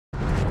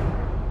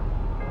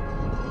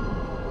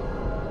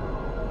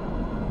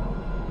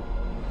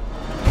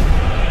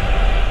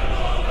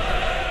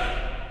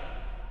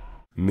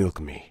milk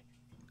me.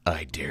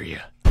 I dare ya.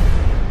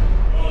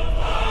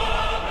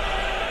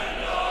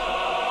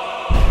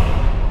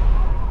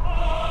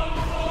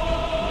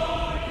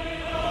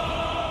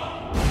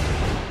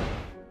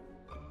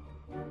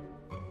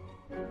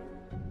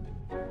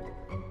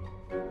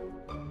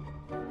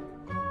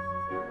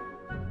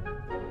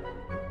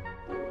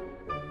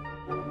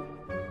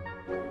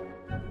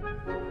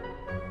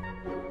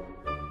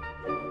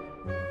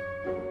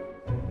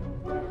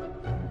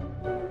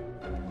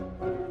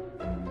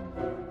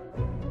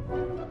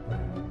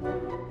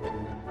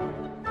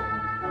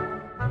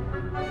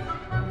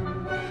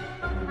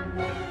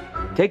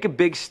 Take a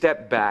big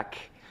step back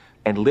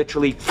and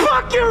literally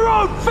fuck your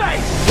own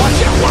face! Watch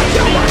out, watch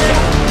out, watch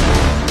out!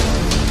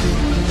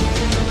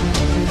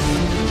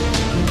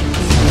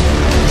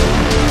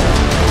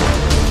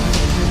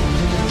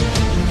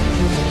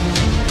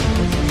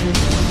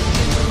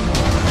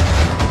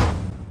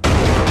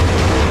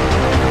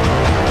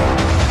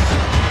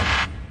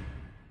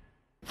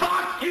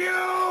 Fuck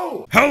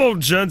you! Hello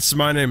gents,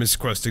 my name is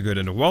questogood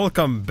and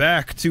welcome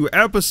back to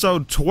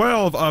episode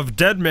 12 of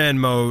Deadman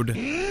Mode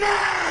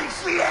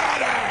Manslaughter!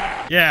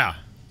 Yeah,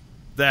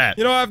 that.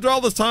 You know, after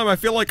all this time, I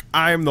feel like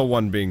I'm the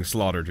one being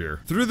slaughtered here.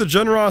 Through the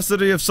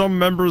generosity of some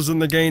members in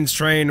the gainz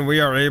train, we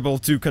are able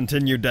to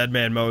continue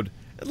Deadman Mode,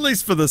 at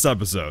least for this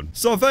episode.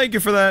 So thank you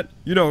for that,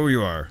 you know who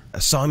you are.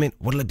 Assignment,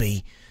 what'll it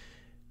be?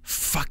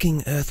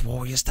 Fucking Earth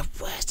Warriors, the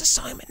worst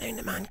assignment known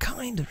to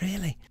mankind,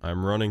 really.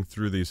 I'm running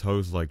through these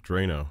hoes like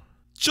Drano.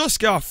 Just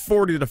got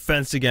 40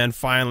 defense again.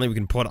 Finally, we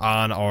can put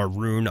on our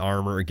rune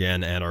armor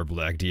again and our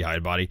black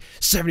d'hide body.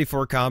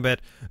 74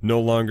 combat,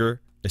 no longer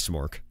a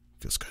smork.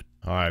 Feels good.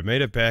 Alright,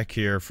 made it back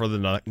here for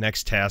the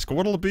next task.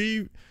 What'll it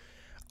be?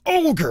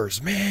 Ogres,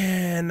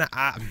 man.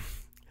 How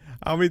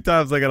many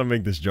times I gotta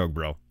make this joke,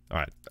 bro?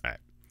 Alright,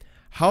 alright.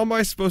 How am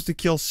I supposed to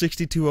kill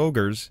 62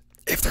 ogres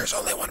If there's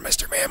only one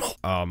Mr. Mammal.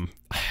 I'm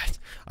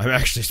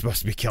actually supposed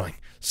to be killing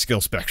skill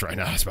specs right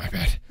now. That's my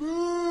bad.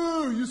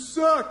 Boo! You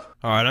suck!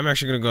 Alright, I'm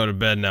actually gonna go to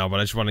bed now,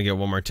 but I just want to get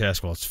one more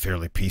task while it's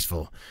fairly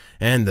peaceful.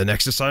 And the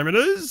next assignment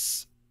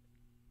is...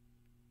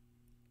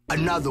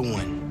 Another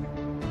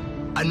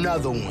one.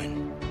 Another one.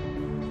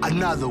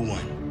 Another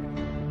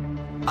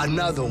one.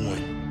 Another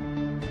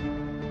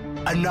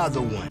one.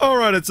 Another one.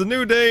 Alright, it's a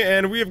new day,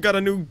 and we have got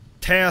a new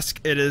task.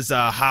 It is,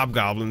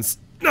 hobgoblins.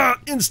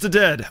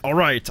 Insta-dead.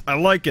 Alright, I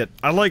like it.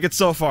 I like it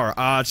so far.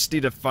 I just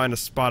need to find a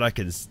spot I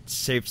can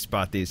safe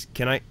spot these.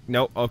 Can I?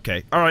 No?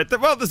 Okay. Alright,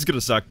 well, this is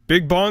gonna suck.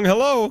 Big Bong,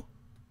 hello?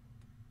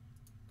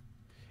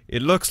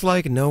 It looks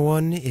like no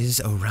one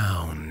is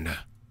around.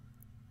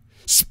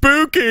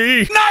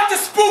 Spooky! Not the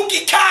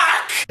spooky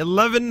cock!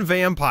 11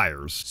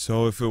 vampires.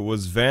 So if it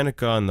was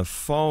Vanica on the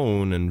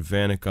phone and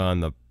Vanica on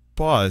the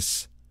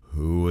bus,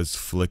 who was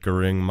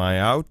flickering my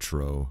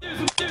outro?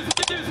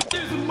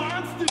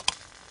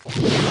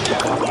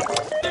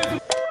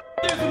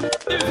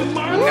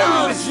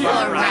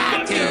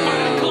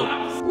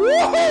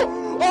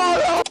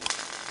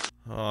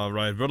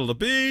 Alright, what'll it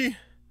be?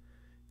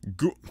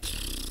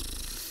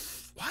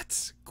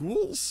 What?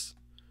 Ghouls?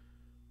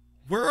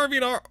 Where are we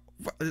in our...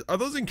 Are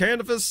those in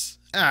canvas?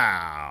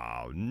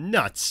 Ow,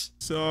 nuts.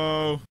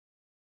 So...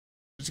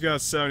 Just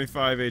got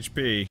 75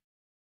 HP.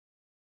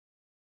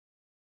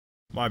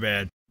 My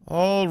bad.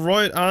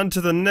 Alright, on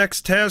to the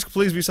next task.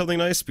 Please be something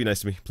nice. Be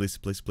nice to me. Please,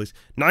 please, please.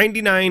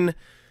 99.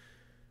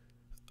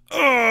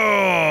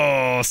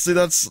 Oh, see,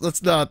 that's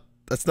not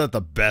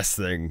the best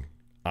thing,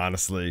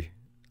 honestly.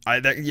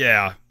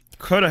 Yeah.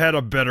 Could have had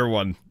a better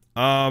one.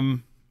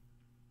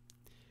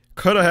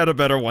 Could have had a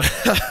better one.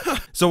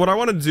 So what I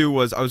wanted to do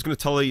was, I was going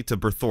to tele to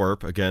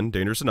Berthorpe, again,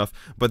 dangerous enough,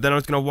 but then I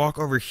was going to walk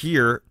over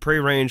here, prey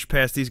range,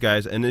 past these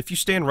guys, and if you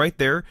stand right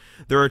there,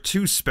 there are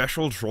two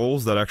special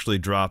trolls that actually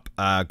drop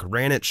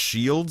granite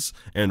shields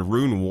and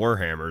rune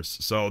warhammers.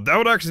 So that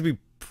would actually be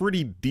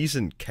pretty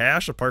decent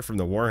cash, apart from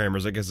the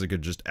warhammers. I guess I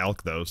could just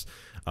elk those.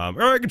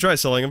 Or I could try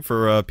selling them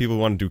for people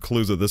who want to do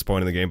clues at this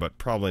point in the game, but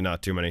probably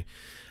not too many.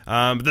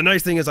 But the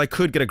nice thing is I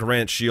could get a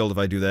granite shield if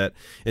I do that.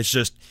 It's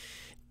just...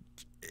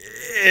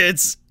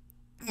 It's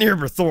near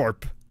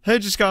Berthorpe. I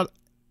just got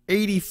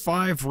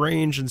 85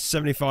 range and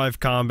 75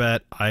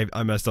 combat.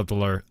 I messed up the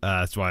lure.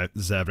 That's why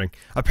this is happening.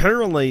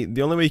 Apparently,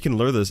 the only way you can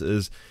lure this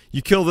is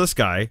you kill this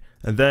guy,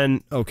 and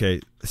then...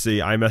 Okay,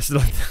 see, I messed it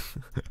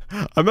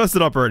up. I messed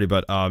it up already,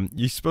 but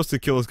you're supposed to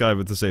kill this guy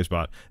with the safe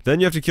spot. Then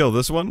you have to kill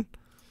this one.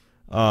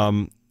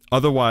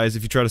 Otherwise,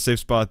 if you try to safe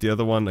spot the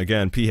other one,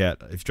 again, P-Hat.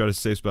 If you try to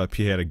safe spot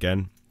P-Hat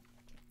again,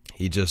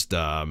 he just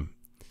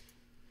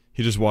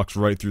walks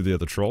right through the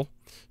other troll.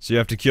 So you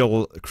have to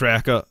kill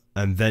Kraka,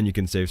 and then you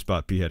can save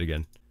spot P-Head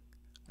again.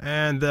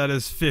 And that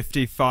is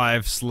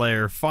 55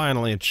 Slayer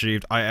finally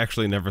achieved. I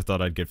actually never thought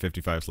I'd get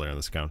 55 Slayer on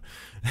this account.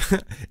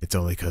 It's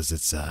only because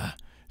it's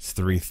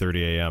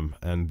 3:30 a.m.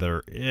 and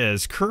there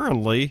is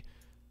currently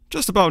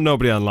just about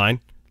nobody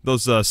online.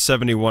 Those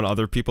 71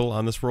 other people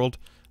on this world,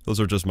 those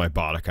are just my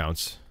bot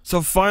accounts.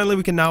 So finally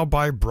we can now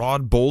buy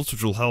broad bolts,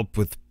 which will help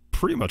with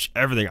pretty much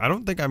everything. I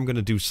don't think I'm going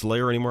to do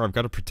Slayer anymore. I've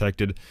got it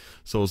protected.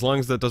 So as long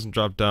as that doesn't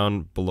drop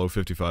down below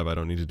 55, I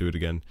don't need to do it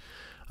again.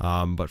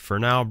 But for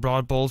now,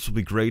 broad bolts will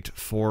be great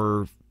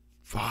for...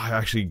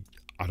 actually,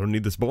 I don't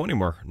need this bow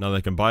anymore. Now that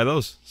I can buy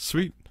those.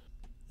 Sweet.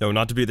 No,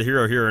 not to be the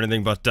hero here or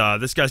anything, but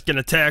this guy's getting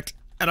attacked,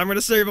 and I'm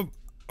gonna save him.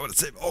 I'm gonna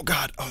save him. Oh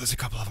god. Oh, there's a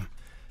couple of them.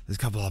 There's a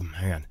couple of them.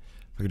 Hang on.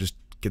 If I could just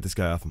get this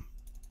guy off him.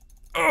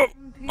 Oh!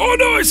 Oh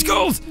no, I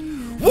skulls!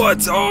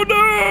 What? Oh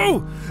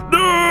no!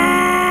 No!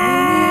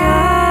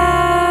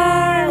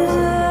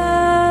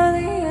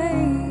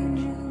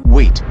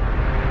 Wait.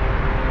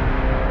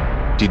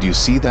 Did you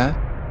see that?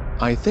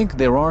 I think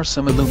there are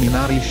some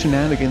Illuminati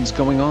shenanigans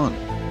going on.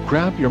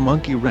 Grab your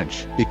monkey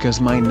wrench, because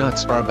my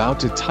nuts are about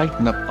to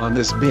tighten up on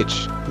this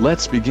bitch.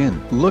 Let's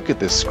begin. Look at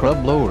this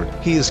scrub lord.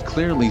 He is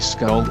clearly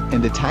skulled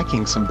and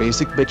attacking some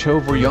basic bitch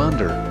over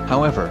yonder.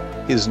 However,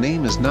 his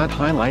name is not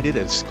highlighted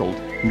as skulled,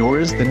 nor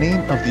is the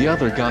name of the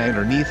other guy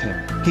underneath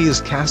him. He is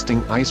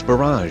casting Ice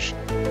Barrage.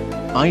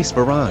 Ice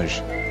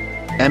Barrage.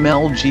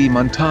 MLG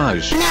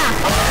Montage.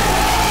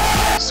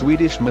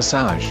 Swedish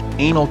Massage.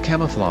 Anal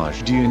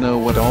Camouflage. Do you know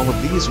what all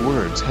of these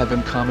words have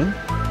in common?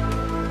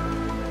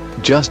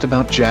 Just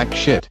about jack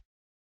shit.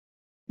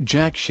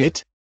 Jack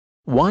shit?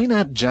 Why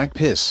not Jack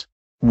Piss?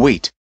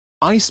 Wait.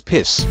 Ice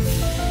Piss.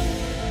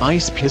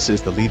 Ice Piss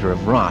is the leader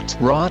of Rot.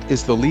 Rot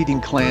is the leading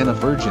clan of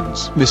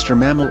virgins. Mr.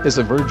 Mammal is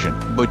a virgin,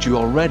 but you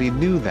already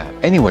knew that.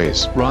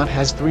 Anyways, Rot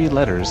has 3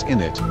 letters in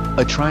it.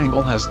 A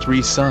triangle has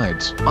 3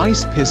 sides.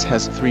 Ice Piss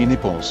has 3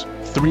 nipples.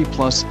 3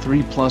 plus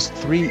 3 plus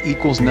 3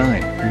 equals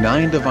 9.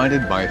 9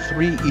 divided by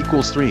 3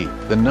 equals 3.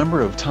 The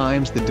number of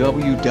times the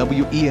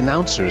WWE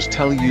announcers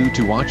tell you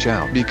to watch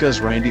out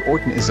because Randy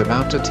Orton is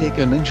about to take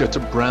a ninja to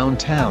Brown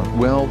Town.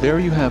 Well, there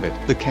you have it.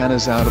 The cat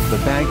is out of the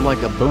bag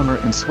like a boner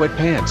in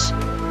sweatpants.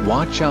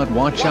 Watch out,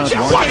 watch out, watch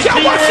out. Watch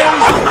out, watch out!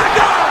 Oh my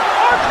god!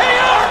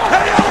 RKO!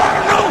 RKO out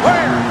of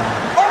nowhere!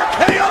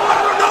 RKO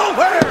out of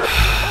nowhere!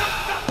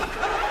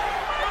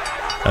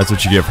 That's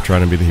what you get for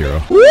trying to be the hero.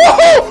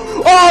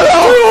 Woohoo! Oh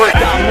no!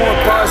 Got more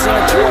bars than a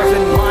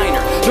dwarven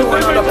miner. You are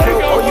not a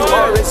pro, all you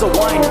are is a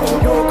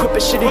whiner. Your equip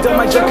is shitty, though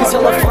my junk is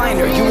hella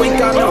finer. You ain't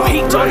got no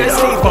heat, dog, I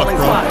stay falling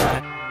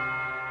fire.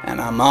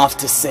 And I'm off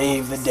to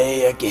save the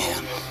day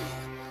again.